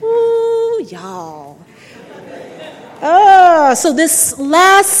y'all. So this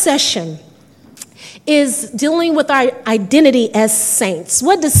last session is dealing with our identity as saints.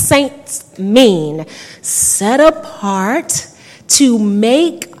 What does saints mean? Set apart, to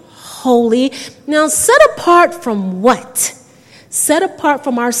make holy. Now, set apart from what? Set apart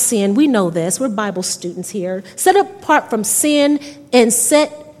from our sin. We know this. We're Bible students here. Set apart from sin and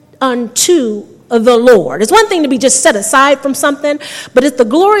set unto the Lord. It's one thing to be just set aside from something, but it's the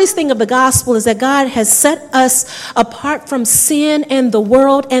glorious thing of the gospel is that God has set us apart from sin and the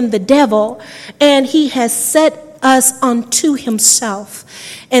world and the devil, and he has set us unto himself.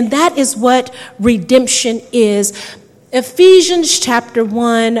 And that is what redemption is. Ephesians chapter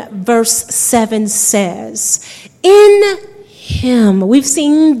 1 verse 7 says, in him. We've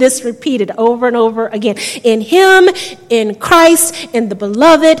seen this repeated over and over again. In him, in Christ, in the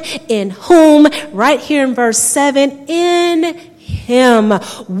beloved, in whom, right here in verse 7, in him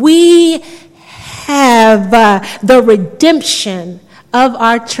we have the redemption of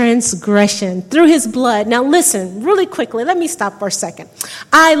our transgression through his blood. Now listen, really quickly, let me stop for a second.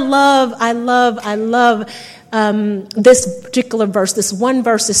 I love this particular verse. This one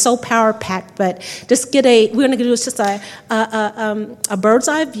verse is so power-packed, but just we're going to do just a bird's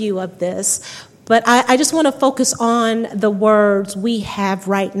eye view of this. But I just want to focus on the words we have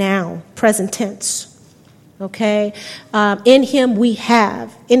right now, present tense. Okay? In him we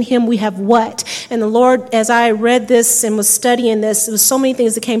have. In him we have what? And the Lord, as I read this and was studying this, there was so many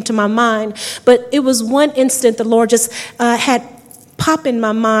things that came to my mind. But it was one instant the Lord just had pop in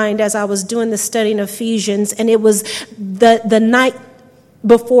my mind as I was doing the study in Ephesians, and it was the night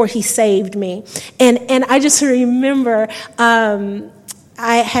before he saved me. And I just remember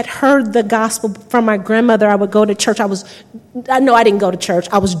I had heard the gospel from my grandmother. I would go to church. I didn't go to church.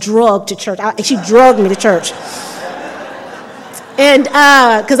 I was drugged to church. She drugged me to church. And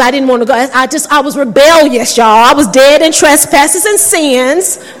because I didn't want to go. I was rebellious, y'all. I was dead in trespasses and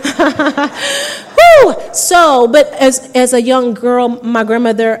sins. So, but as a young girl, my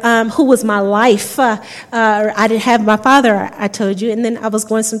grandmother, who was my life, I didn't have my father, I told you, and then I was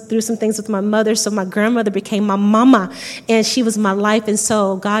going through some things with my mother, so my grandmother became my mama, and she was my life, and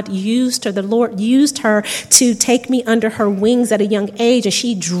so God used her, the Lord used her to take me under her wings at a young age, and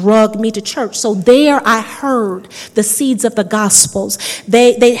she drugged me to church. So there I heard the seeds of the Gospels.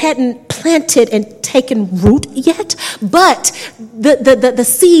 They hadn't planted and taken root yet, but the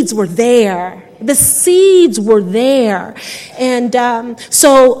seeds were there. The seeds were there. And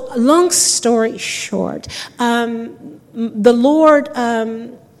so long story short, the Lord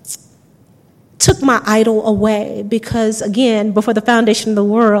took my idol away because, again, before the foundation of the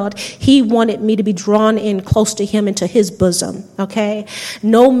world, he wanted me to be drawn in close to him into his bosom, okay?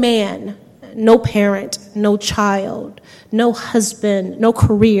 No man, no parent, no child, no husband, no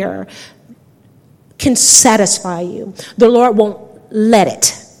career can satisfy you. The Lord won't let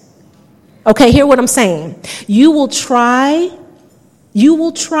it. Okay, hear what I'm saying. You will try.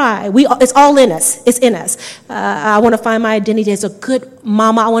 It's all in us. It's in us. I want to find my identity as a good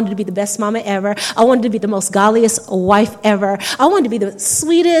mama. I wanted to be the best mama ever. I wanted to be the most godliest wife ever. I wanted to be the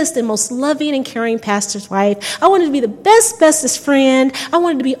sweetest and most loving and caring pastor's wife. I wanted to be the bestest friend. I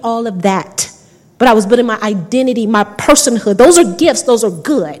wanted to be all of that. But I was building my identity, my personhood. Those are gifts. Those are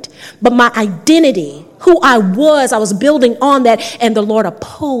good. But my identity, who I was building on that, and the Lord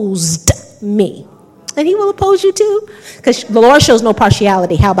opposed me. And he will oppose you too, because the Lord shows no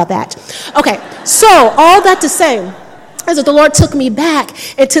partiality. How about that? Okay, so all that to say is that the Lord took me back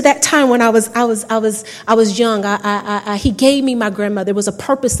into that time when I was young. He gave me my grandmother. There was a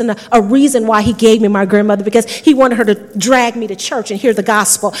purpose and a reason why he gave me my grandmother, because he wanted her to drag me to church and hear the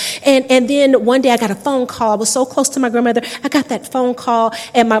gospel. And then one day I got a phone call. I was so close to my grandmother. I got that phone call,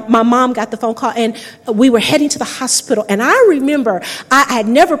 and my mom got the phone call, and we were heading to the hospital. And I remember I had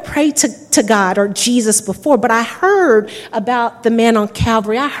never prayed to God or Jesus before, but I heard about the man on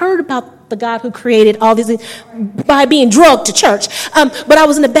Calvary. I heard about the God who created all these things by being drugged to church. But I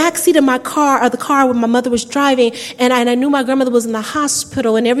was in the back seat of the car when my mother was driving, and I knew my grandmother was in the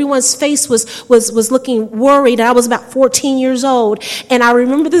hospital, and everyone's face was looking worried. And I was about 14 years old, and I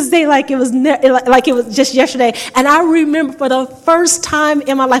remember this day like it was just yesterday. And I remember for the first time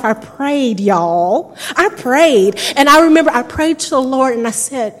in my life, I prayed, y'all. I prayed, and I remember I prayed to the Lord, and I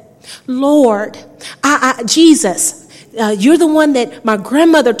said, Lord, Jesus, you're the one that my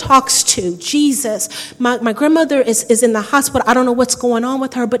grandmother talks to. Jesus, my grandmother is in the hospital. I don't know what's going on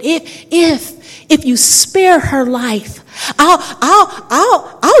with her, but if you spare her life,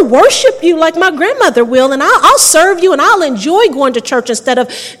 I'll worship you like my grandmother will, and I'll serve you, and I'll enjoy going to church instead of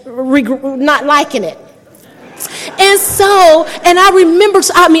not liking it. And I remember,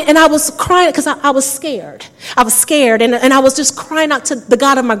 and I was crying because I was scared. I was scared, and I was just crying out to the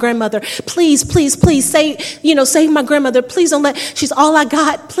God of my grandmother, please, please, please, save my grandmother. Please she's all I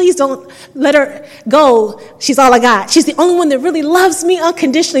got. Please don't let her go. She's all I got. She's the only one that really loves me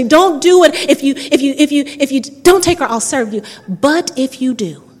unconditionally. Don't do it. If you don't take her, I'll serve you. But if you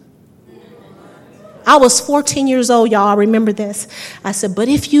do. I was 14 years old, y'all. I remember this. I said, but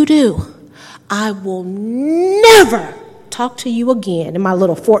if you do, I will never talk to you again. And my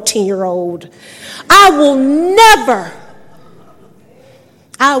little 14-year-old, I will never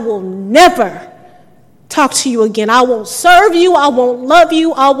talk to you again. I won't serve you. I won't love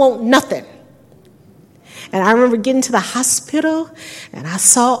you. I won't nothing. And I remember getting to the hospital, and I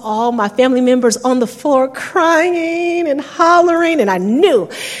saw all my family members on the floor crying and hollering, and I knew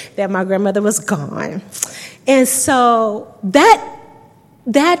that my grandmother was gone. And so that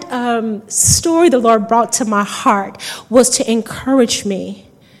story the Lord brought to my heart was to encourage me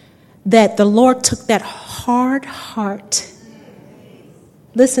that the Lord took that hard heart.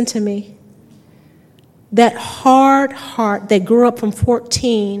 Listen to me. That hard heart that grew up from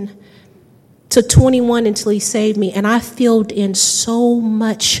 14 to 21 until he saved me. And I filled in so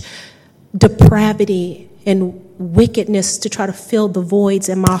much depravity and wickedness to try to fill the voids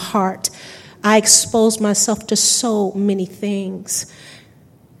in my heart. I exposed myself to so many things.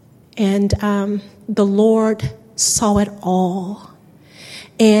 And the Lord saw it all.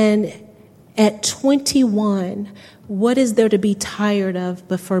 And at 21, what is there to be tired of?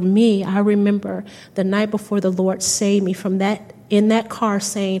 But for me, I remember the night before the Lord saved me from that, in that car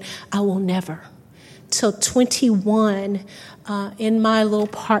saying, I will never. Till 21 in my little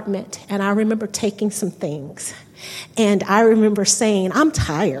apartment. And I remember taking some things. And I remember saying, I'm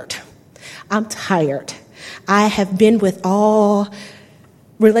tired. I have been with all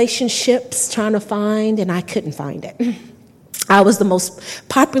relationships trying to find, and I couldn't find it. I was the most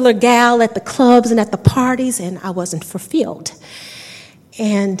popular gal at the clubs and at the parties, and I wasn't fulfilled.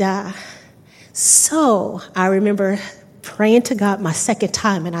 And so I remember praying to God my second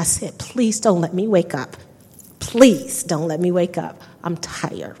time, and I said, please don't let me wake up. Please don't let me wake up. I'm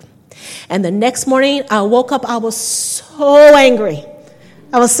tired. And the next morning I woke up, I was so angry.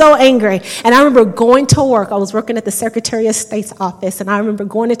 And I remember going to work. I was working at the Secretary of State's office, and I remember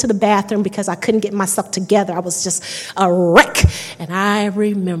going into the bathroom because I couldn't get myself together. I was just a wreck. And I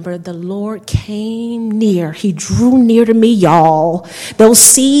remember the Lord came near. He drew near to me, y'all. Those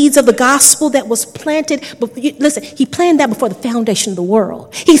seeds of the gospel that was planted. But listen, he planted that before the foundation of the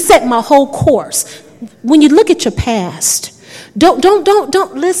world. He set my whole course. When you look at your past, don't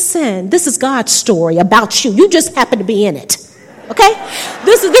listen. This is God's story about you. You just happen to be in it. Okay?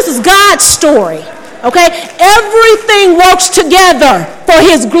 This is God's story. Okay? Everything works together for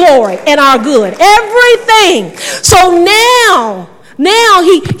his glory and our good. Everything. So now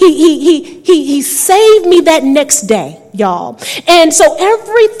he saved me that next day, y'all. And so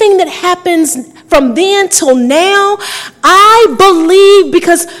everything that happens from then till now, I believe,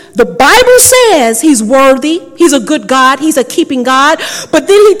 because the Bible says he's worthy, he's a good God, he's a keeping God, but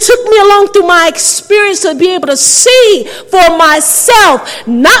then he took me along through my experience to be able to see for myself,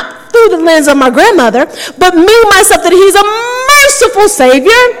 not through the lens of my grandmother, but me, myself, that he's a merciful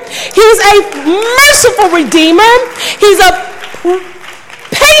Savior, he's a merciful Redeemer, he's a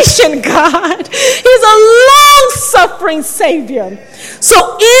patient God, he's a long-suffering Savior.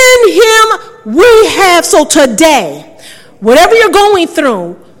 So in him we have, so today, whatever you're going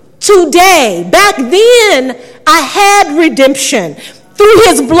through, today, back then, I had redemption. Through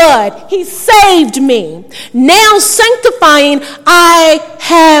his blood, he saved me. Now sanctifying, I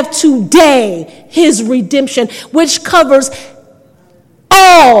have today his redemption, which covers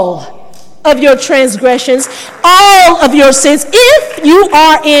all of your transgressions, all of your sins, if you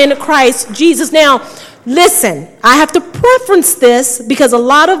are in Christ Jesus. Now, listen, I have to preference this because a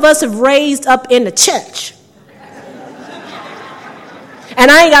lot of us have raised up in the church. And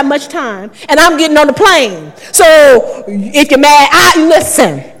I ain't got much time. And I'm getting on the plane. So if you're mad,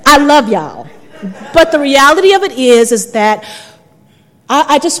 listen, I love y'all. But the reality of it is that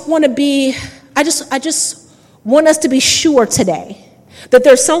I just want us to be sure today that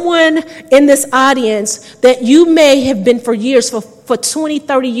there's someone in this audience that you may have been for years, for 20,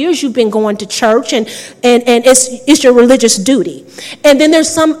 30 years you've been going to church and it's your religious duty. And then there's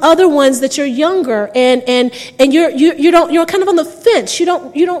some other ones that you're younger and you're kind of on the fence. You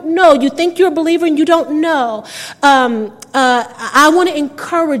don't know. You think you're a believer and you don't know. I want to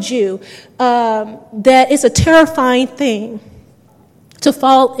encourage you that it's a terrifying thing to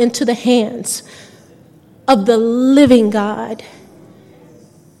fall into the hands of the living God.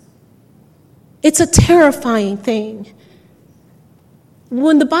 It's a terrifying thing.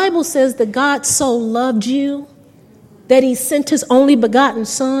 When the Bible says that God so loved you, that he sent his only begotten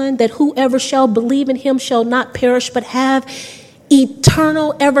Son, that whoever shall believe in him shall not perish but have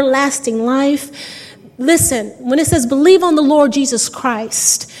eternal, everlasting life. Listen, when it says believe on the Lord Jesus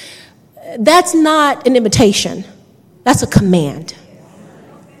Christ, that's not an invitation. That's a command.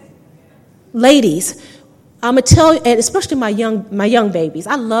 Ladies, I'm going to tell you, and especially my young babies.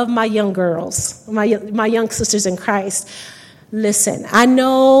 I love my young girls, my young sisters in Christ. Listen, I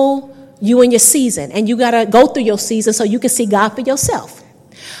know you in your season, and you got to go through your season so you can see God for yourself.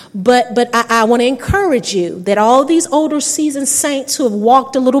 But I want to encourage you that all these older seasoned saints who have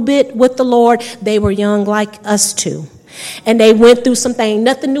walked a little bit with the Lord, they were young like us too. And they went through something,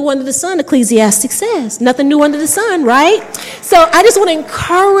 nothing new under the sun, Ecclesiastes says. Nothing new under the sun, right? So I just want to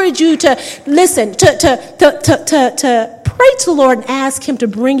encourage you to listen, to pray to the Lord and ask him to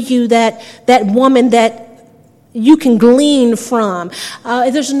bring you that woman that you can glean from.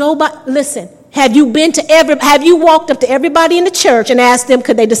 There's nobody, listen, have you walked up to everybody in the church and asked them,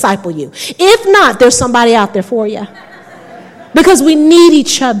 could they disciple you? If not, there's somebody out there for you. Because we need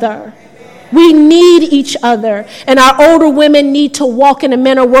each other. We need each other. And our older women need to walk in a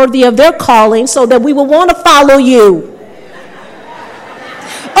manner worthy of their calling so that we will want to follow you.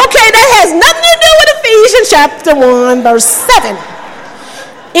 Okay, that has nothing to do with Ephesians chapter 1, verse 7.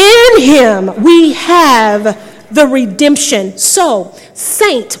 In him we have the redemption. So,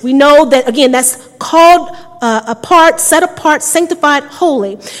 saint, we know that, again, that's called apart, set apart, sanctified,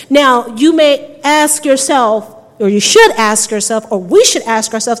 holy. Now, you may ask yourself, or you should ask yourself, or we should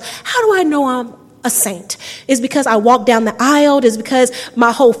ask ourselves, how do I know I'm a saint? Is it because I walked down the aisle? Is it because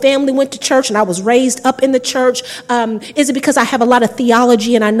my whole family went to church and I was raised up in the church? Is it because I have a lot of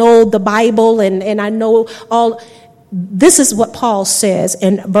theology and I know the Bible and I know all? This is what Paul says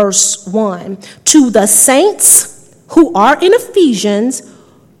in verse 1. To the saints who are in Ephesians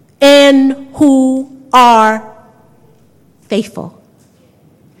and who are faithful.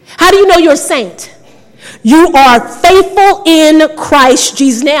 How do you know you're a saint? You are faithful in Christ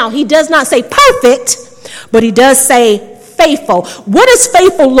Jesus. Now, he does not say perfect, but he does say faithful. What does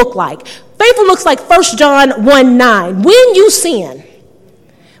faithful look like? Faithful looks like 1 John 1:9. When you sin,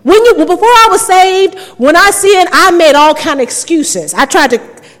 before I was saved, when I sinned, I made all kind of excuses. I tried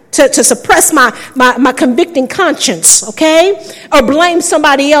to suppress my convicting conscience, okay? Or blame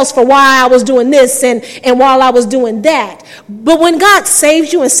somebody else for why I was doing this and while I was doing that. But when God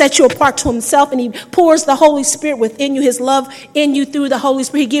saves you and sets you apart to himself and he pours the Holy Spirit within you, his love in you through the Holy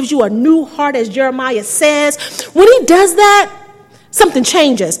Spirit, he gives you a new heart, as Jeremiah says. When he does that, something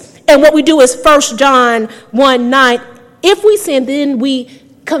changes. And what we do is 1 John 1:9. If we sin, then we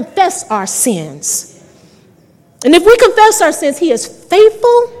confess our sins. And if we confess our sins, he is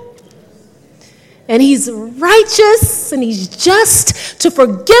faithful and he's righteous and he's just to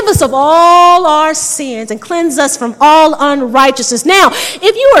forgive us of all our sins and cleanse us from all unrighteousness. Now,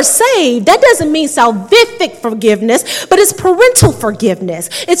 if you are saved, that doesn't mean salvific forgiveness, but it's parental forgiveness.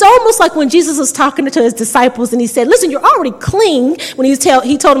 It's almost like when Jesus was talking to his disciples and he said, listen, you're already clean. When he told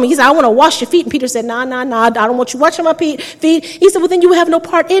him, he said, I want to wash your feet. And Peter said, nah, I don't want you washing my feet. He said, well, then you have no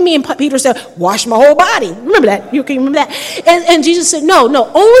part in me. And Peter said, wash my whole body. Remember that. You can remember that. And Jesus said, no,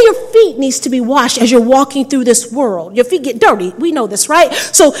 only your feet needs to be washed as you're walking through this world. Your feet get dirty. We know this, right?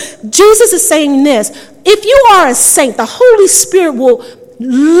 So Jesus is saying this. If you are a saint, the Holy Spirit will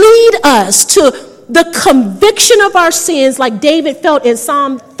lead us to the conviction of our sins, like David felt in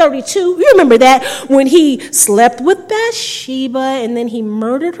Psalm 32. You remember that when he slept with Bathsheba and then he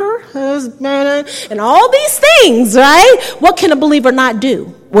murdered her husband and all these things, right? What can a believer not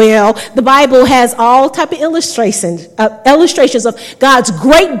do? Well, the Bible has all type of illustrations of God's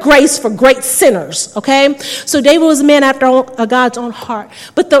great grace for great sinners, okay? So David was a man after God's own heart.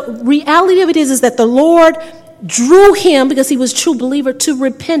 But the reality of it is that the Lord drew him, because he was a true believer, to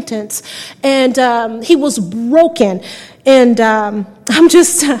repentance. And he was broken. And there's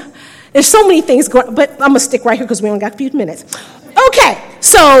so many things going on, but I'm going to stick right here because we only got a few minutes. Okay,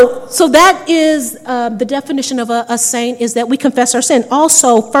 so that is the definition of a saint, is that we confess our sin.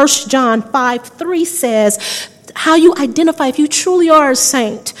 Also, 1 John 5:3 says, how you identify if you truly are a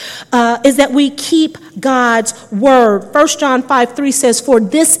saint is that we keep God's word. 1 John 5:3 says, for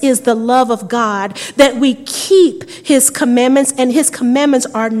this is the love of God, that we keep his commandments, and his commandments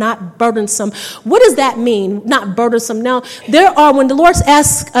are not burdensome. What does that mean, not burdensome? Now, when the Lord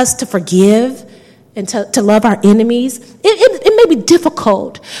asks us to forgive and to love our enemies, it may be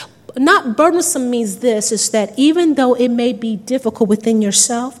difficult. Not burdensome means this, is that even though it may be difficult within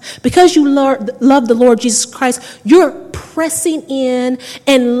yourself, because you love the Lord Jesus Christ, you're pressing in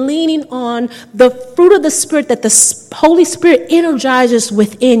and leaning on the fruit of the Spirit that the Holy Spirit energizes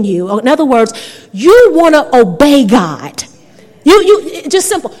within you. In other words, you want to obey God. You just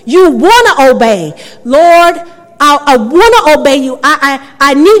simple. You want to obey. Lord, I want to obey you.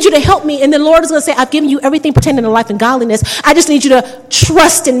 I need you to help me. And the Lord is going to say, I've given you everything pertaining to life and godliness. I just need you to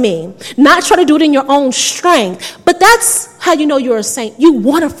trust in me. Not try to do it in your own strength. But that's how you know you're a saint. You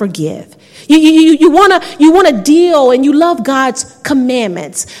want to forgive. You want to deal, and you love God's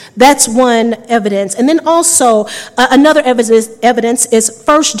commandments. That's one evidence. And then also another evidence is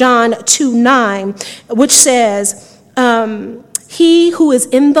 1 John 2:9, which says, he who is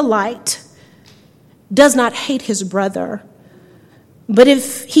in the light does not hate his brother. But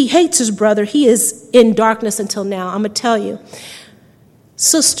if he hates his brother, he is in darkness until now. I'm going to tell you,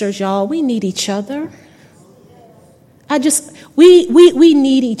 sisters, y'all, we need each other. We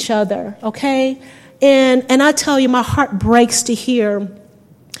need each other, okay? And I tell you, my heart breaks to hear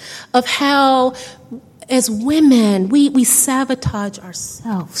of how, as women, we sabotage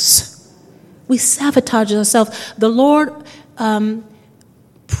ourselves. We sabotage ourselves. The Lord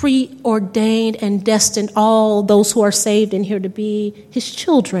preordained and destined all those who are saved in here to be his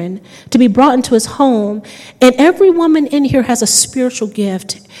children, to be brought into his home. And every woman in here has a spiritual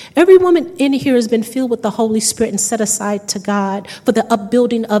gift. Every woman in here has been filled with the Holy Spirit and set aside to God for the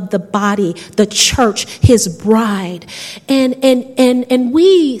upbuilding of the body, the church, his bride. And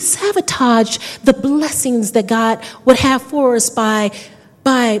we sabotage the blessings that God would have for us by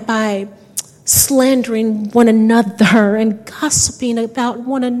slandering one another and gossiping about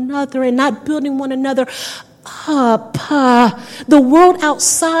one another and not building one another up. The world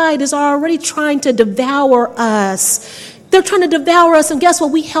outside is already trying to devour us. They're trying to devour us, and guess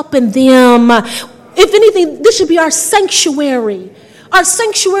what? We helping them. If anything, this should be our sanctuary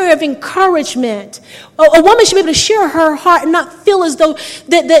of encouragement. A woman should be able to share her heart and not feel as though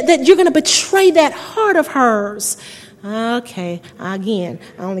that you're going to betray that heart of hers. Okay, again,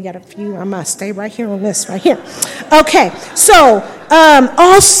 I only got a few. I must stay right here on this right here. Okay, so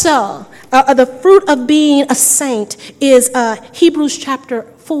also the fruit of being a saint is Hebrews chapter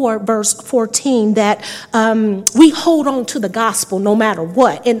 4, verse 14, that we hold on to the gospel no matter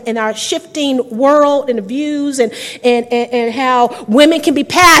what. In our shifting world and the views and how women can be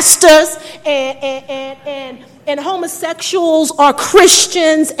pastors and homosexuals are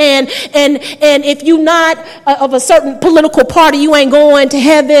Christians, and if you're not of a certain political party, you ain't going to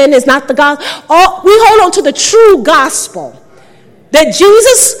heaven. It's not the gospel. We hold on to the true gospel that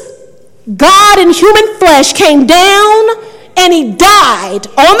Jesus, God in human flesh, came down and he died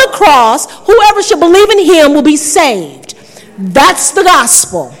on the cross. Whoever should believe in him will be saved. That's the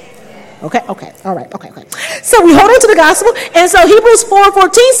gospel. Okay, all right, okay. So we hold on to the gospel, and so Hebrews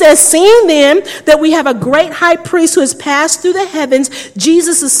 4:14 says, seeing then that we have a great high priest who has passed through the heavens,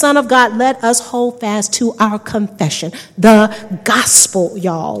 Jesus, the Son of God, let us hold fast to our confession. The gospel,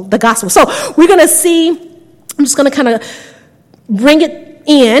 y'all, the gospel. So we're going to see, I'm just going to kind of bring it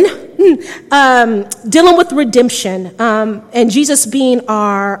in, dealing with redemption, and Jesus being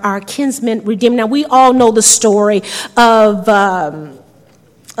our kinsman redeemer. Now, we all know the story of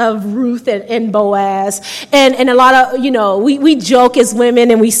Ruth and Boaz, and a lot of, we joke as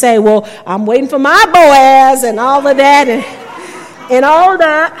women and we say, well, I'm waiting for my Boaz and all of that and all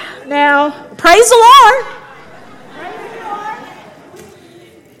that. Now, praise the Lord.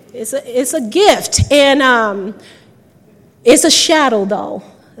 It's a gift, and it's a shadow though.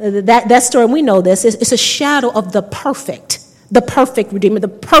 That story, we know this. It's a shadow of the perfect Redeemer, the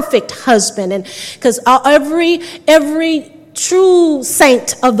perfect husband, and because every true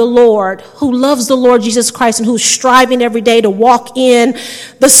saint of the Lord who loves the Lord Jesus Christ and who's striving every day to walk in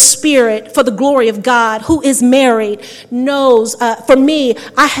the Spirit for the glory of God, who is married, knows, for me,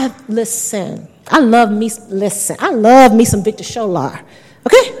 I love me some Victor Scholar.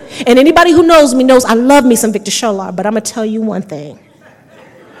 Okay? And anybody who knows me knows I love me some Victor Scholar, but I'm going to tell you one thing.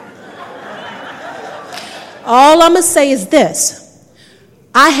 All I'm going to say is this.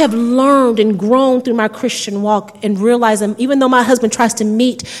 I have learned and grown through my Christian walk and realized that even though my husband tries to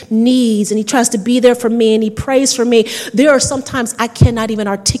meet needs and he tries to be there for me and he prays for me, there are sometimes I cannot even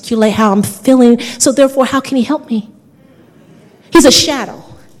articulate how I'm feeling. So therefore, how can he help me? He's a shadow.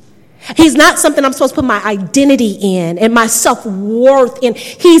 He's not something I'm supposed to put my identity in and my self-worth in.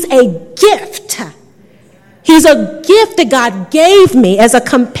 He's a gift. He's a gift that God gave me as a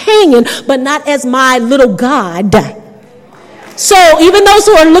companion, but not as my little God. So even those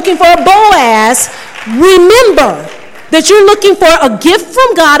who are looking for a Boaz, remember that you're looking for a gift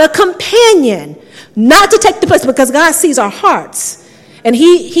from God, a companion, not to take the place, because God sees our hearts. And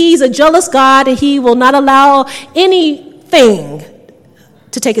he's a jealous God, and he will not allow anything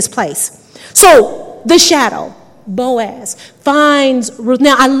to take his place. So the shadow, Boaz, finds Ruth.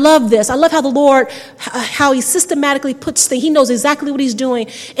 Now, I love this. I love how the Lord, how he systematically puts things. He knows exactly what he's doing.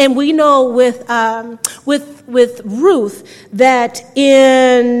 And we know with Ruth that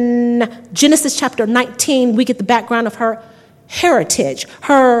in Genesis chapter 19, we get the background of her heritage,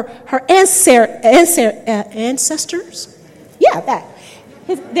 her ancestors. Yeah, that.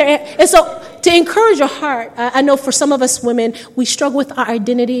 And so to encourage your heart, I know for some of us women, we struggle with our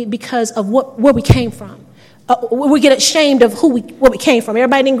identity because of where we came from. We get ashamed of where we came from.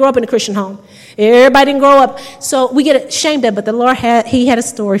 Everybody didn't grow up in a Christian home. Everybody didn't grow up. So we get ashamed of it. But the Lord had a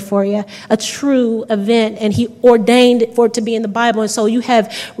story for you, a true event, and he ordained for it to be in the Bible. And so you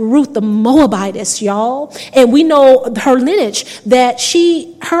have Ruth the Moabitess, y'all. And we know her lineage, that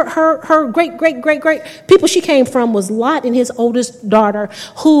her great people she came from was Lot and his oldest daughter,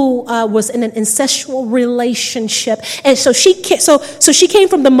 who was in an incestual relationship. And so she came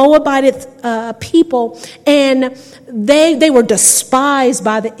from the Moabite people, and they were despised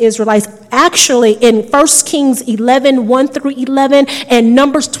by the Israelites. Actually, in 1 Kings 11, 1 through 11, and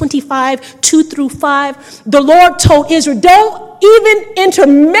Numbers 25, 2 through 5, the Lord told Israel, don't even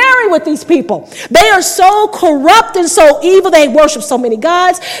intermarry with these people. They are so corrupt and so evil. They worship so many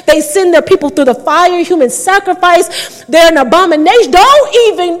gods. They send their people through the fire, human sacrifice. They're an abomination.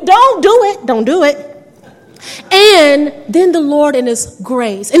 Don't do it. And then the Lord in his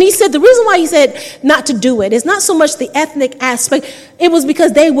grace. And he said, the reason why he said not to do it is not so much the ethnic aspect. It was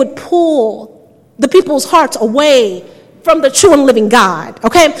because they would pull the people's hearts away from the true and living God.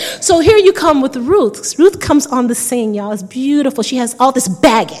 Okay. So here you come with Ruth. Ruth comes on the scene, y'all. It's beautiful. She has all this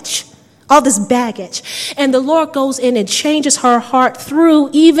baggage. And the Lord goes in and changes her heart through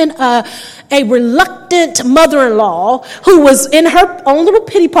even a reluctant mother-in-law who was in her own little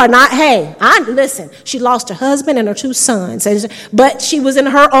pity party. Listen, she lost her husband and her 2 sons, but she was in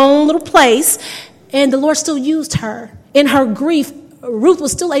her own little place, and the Lord still used her. In her grief, Ruth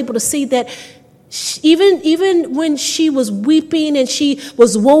was still able to see that even when she was weeping and she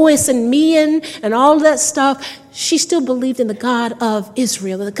was woe is me and all that stuff, she still believed in the God of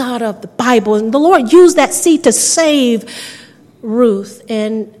Israel, the God of the Bible. And the Lord used that seed to save Ruth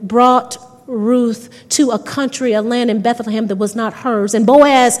and brought Ruth to a country, a land in Bethlehem that was not hers. And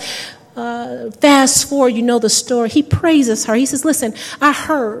Boaz, fast forward, you know the story. He praises her. He says, listen, I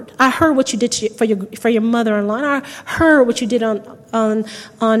heard what you did for your mother-in-law. And I heard what you did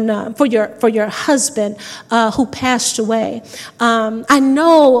for your husband who passed away. I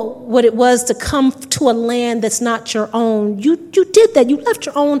know what it was to come to a land that's not your own. You did that. You left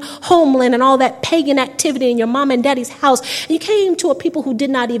your own homeland and all that pagan activity in your mom and daddy's house. And you came to a people who did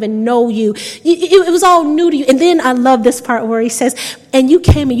not even know you. It was all new to you. And then I love this part where he says, and you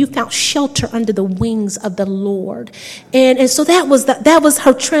came and you found shelter under the wings of the Lord. And so that was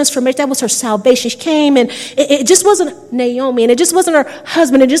her transformation. That was her salvation. She came, and it just wasn't Naomi, and it just wasn't her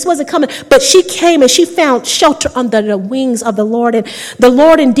husband. It just wasn't coming. But she came and she found shelter under the wings of the Lord. And the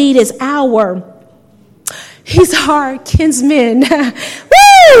Lord indeed is He's our kinsman.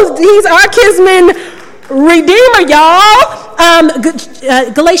 Woo! He's our kinsman redeemer, y'all.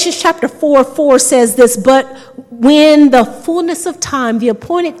 Galatians chapter 4 says this, but when the fullness of time, the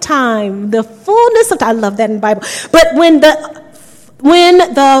appointed time, I love that in the Bible. But when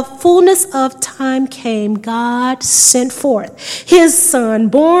the fullness of time came, God sent forth his son,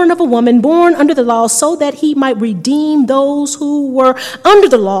 born of a woman, born under the law, so that he might redeem those who were under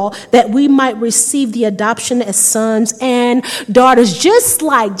the law, that we might receive the adoption as sons and daughters. Just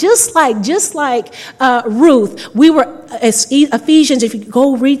like Ruth, we were, as Ephesians, if you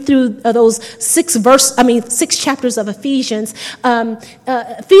go read through those 6 chapters of Ephesians,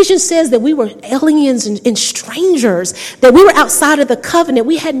 Ephesians says that we were aliens and strangers, that we were outside of the covenant.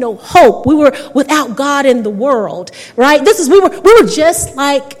 We had no hope. We were without God in the world, right? We were just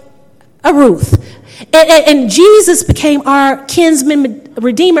like a Ruth. And Jesus became our kinsman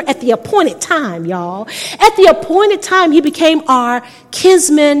redeemer at the appointed time, y'all. At the appointed time, he became our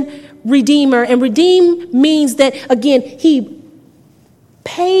kinsman redeemer. And redeem means that, again, he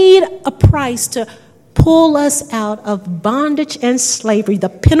paid a price to pull us out of bondage and slavery, the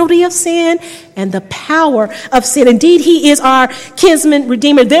penalty of sin and the power of sin. Indeed, he is our kinsman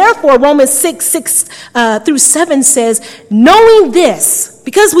redeemer. Therefore, Romans 6 through 7 says, knowing this,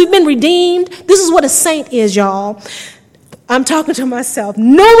 because we've been redeemed, this is what a saint is, y'all. I'm talking to myself.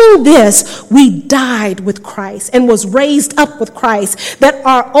 Knowing this, we died with Christ and was raised up with Christ, that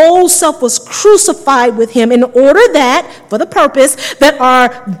our old self was crucified with him in order that, for the purpose, that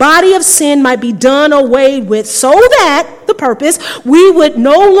our body of sin might be done away with, so that, the purpose, we would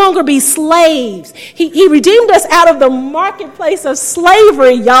no longer be slaves. He redeemed us out of the marketplace of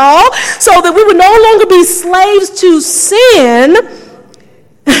slavery, y'all, so that we would no longer be slaves to sin.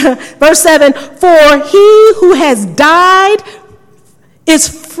 Verse 7, for he who has died is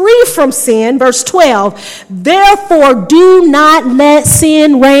free from sin. Verse 12, therefore do not let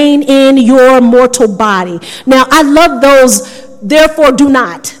sin reign in your mortal body. Now, I love those, therefore do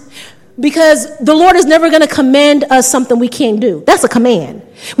not. Because the Lord is never going to command us something we can't do. That's a command.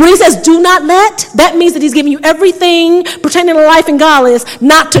 When he says do not let, that means that he's giving you everything pertaining to life and godliness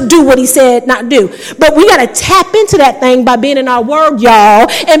not to do what he said not do. But we got to tap into that thing by being in our word, y'all,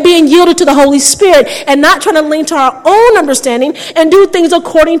 and being yielded to the Holy Spirit and not trying to lean to our own understanding and do things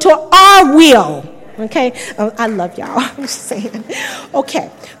according to our will. Okay? I love y'all. I'm just saying. Okay.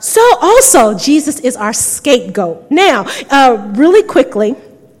 So also, Jesus is our scapegoat. Now, really quickly,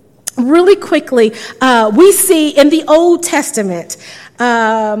 we see in the Old Testament,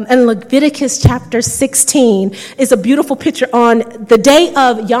 in Leviticus chapter 16, is a beautiful picture on the day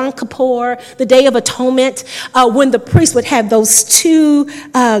of Yom Kippur, the Day of Atonement, when the priest would have those two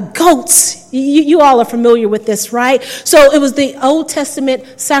goats. You all are familiar with this, right? So it was the Old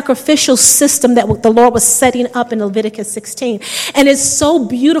Testament sacrificial system that the Lord was setting up in Leviticus 16. And it's so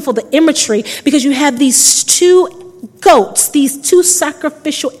beautiful, the imagery, because you have these two goats, these two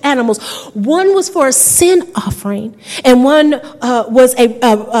sacrificial animals. One was for a sin offering, and one was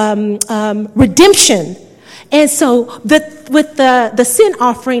a redemption. And so with the sin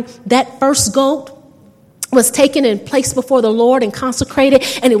offering, that first goat was taken and placed before the Lord and consecrated,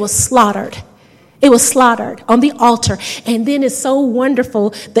 and it was slaughtered. It was slaughtered on the altar. And then it's so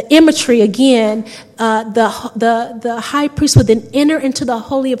wonderful, the imagery again, the high priest would then enter into the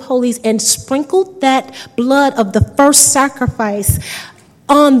Holy of Holies and sprinkle that blood of the first sacrifice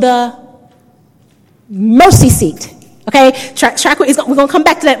on the mercy seat. Okay, we're going to come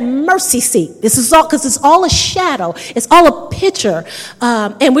back to that mercy seat. This is all, because it's all a shadow. It's all a picture.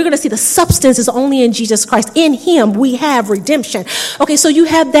 And we're going to see the substance is only in Jesus Christ. In him, we have redemption. Okay, so you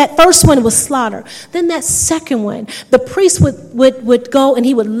have that first one was slaughter. Then that second one, the priest would go and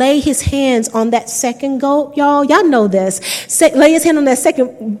he would lay his hands on that second goat. Y'all know this. Lay his hand on that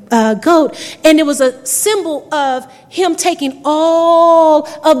second goat. And it was a symbol of him taking all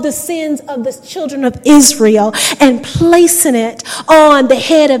of the sins of the children of Israel and placing it on the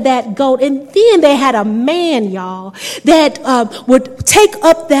head of that goat. And then they had a man, y'all, that would take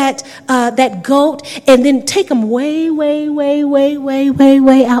up that goat and then take him way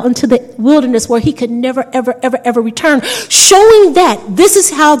out into the wilderness where he could never, ever return, showing that this is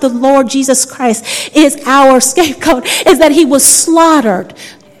how the Lord Jesus Christ is our scapegoat, is that he was slaughtered.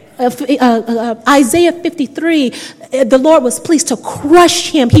 Isaiah 53, the Lord was pleased to crush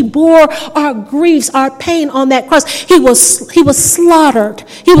him. He bore our griefs, our pain on that cross. He was slaughtered.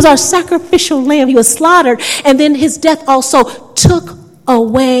 He was our sacrificial lamb. He was slaughtered. And then his death also took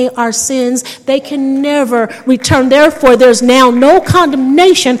away our sins. They can never return. Therefore, there's now no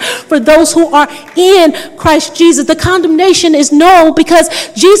condemnation for those who are in Christ Jesus. The condemnation is no, because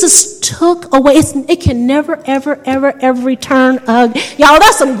Jesus took away. It can never, ever return. Y'all,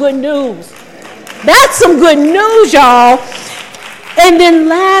 that's some good news. That's some good news, y'all. And then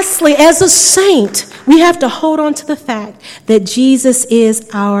lastly, as a saint, we have to hold on to the fact that Jesus is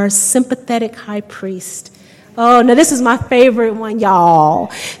our sympathetic high priest. Oh, now this is my favorite one, y'all.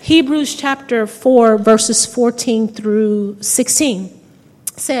 Hebrews chapter 4, verses 14 through 16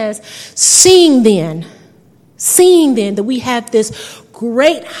 says, Seeing then that we have this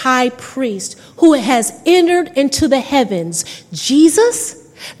great high priest who has entered into the heavens, Jesus,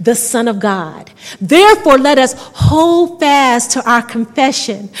 the Son of God. Therefore, let us hold fast to our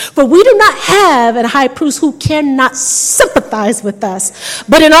confession. For we do not have a high priest who cannot sympathize with us,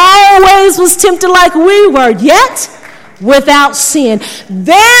 but in all ways was tempted like we were, yet without sin.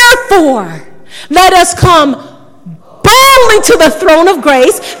 Therefore, let us come boldly to the throne of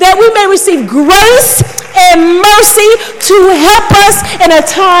grace, that we may receive grace and mercy to help us in a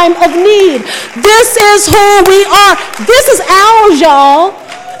time of need. This is who we are. This is ours, y'all.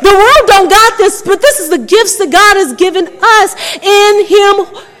 The world don't got this, but this is the gifts that God has given us. In him,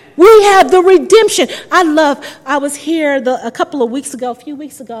 we have the redemption. I was here a few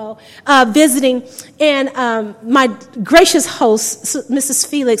weeks ago, visiting, and my gracious host, Mrs.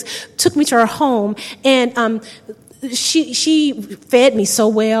 Felix, took me to her home, and she fed me so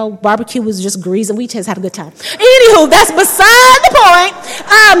well. Barbecue was just greasy. We just had a good time. Anywho, that's beside the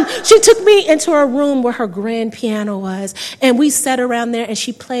point. She took me into her room where her grand piano was, and we sat around there, and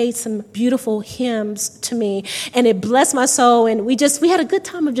she played some beautiful hymns to me, and it blessed my soul. And we had a good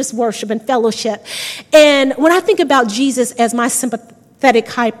time of just worship and fellowship. And when I think about Jesus as my sympathetic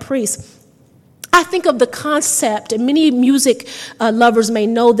high priest, I think of the concept, and many music lovers may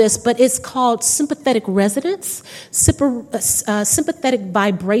know this, but it's called sympathetic resonance, sympathetic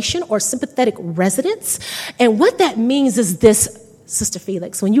vibration, or sympathetic resonance. And what that means is this, Sister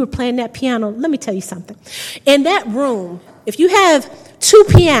Felix, when you were playing that piano, let me tell you something. In that room, if you have two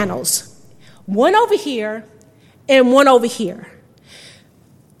pianos, one over here and one over here,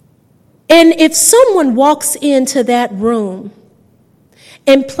 and if someone walks into that room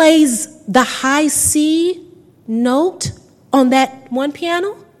and plays the high C note on that one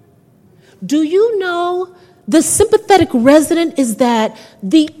piano, do you know the sympathetic resonance is that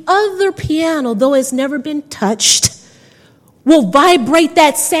the other piano, though it's never been touched, will vibrate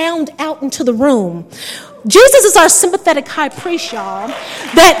that sound out into the room? Jesus is our sympathetic high priest, y'all,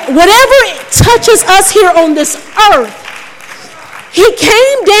 that whatever touches us here on this earth, he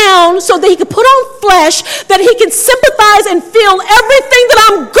came down so that he could put on flesh, that he can sympathize and feel everything that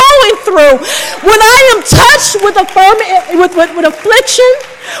I'm going through. When I am touched with affliction,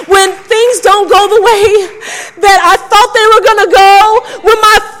 when things don't go the way that I thought they were going to go, when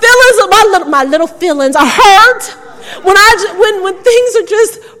my feelings, my little feelings are hurt, when things are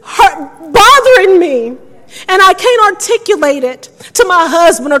just bothering me, and I can't articulate it to my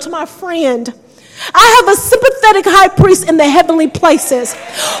husband or to my friend, I have a sympathetic high priest in the heavenly places who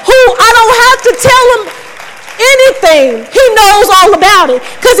I don't have to tell him anything. He knows all about it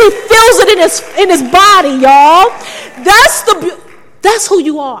because he feels it in his body, y'all. That's who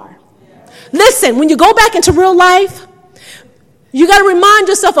you are. Listen, when you go back into real life, you got to remind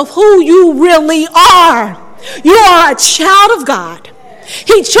yourself of who you really are. You are a child of God.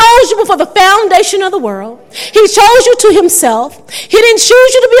 He chose you before the foundation of the world. He chose you to himself. He didn't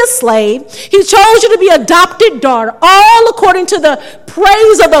choose you to be a slave. He chose you to be adopted daughter, all according to the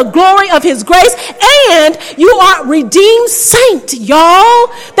praise of the glory of his grace. And you are redeemed saint, y'all.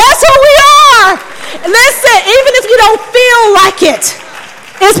 That's who we are. Listen, even if you don't feel like it,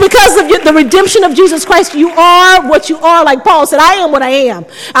 it's because of the redemption of Jesus Christ. You are what you are. Like Paul said, I am what I am.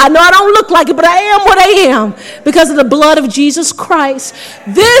 I know I don't look like it, but I am what I am because of the blood of Jesus Christ.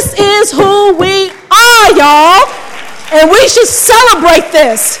 This is who we are, y'all. And we should celebrate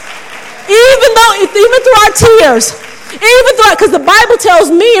this. Even through our tears. Because the Bible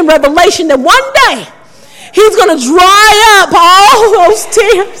tells me in Revelation that one day he's going to dry up all those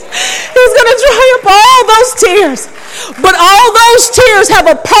tears. He's going to dry up all those tears. But all those tears have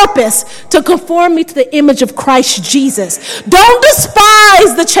a purpose to conform me to the image of Christ Jesus. Don't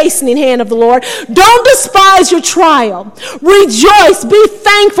despise the chastening hand of the Lord. Don't despise your trial. Rejoice. Be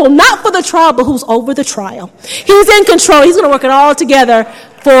thankful, not for the trial, but who's over the trial. He's in control. He's going to work it all together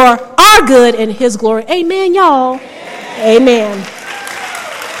for our good and his glory. Amen, y'all. Amen.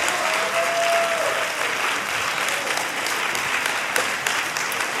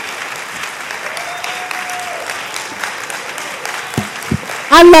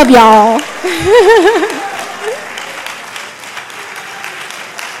 I love y'all.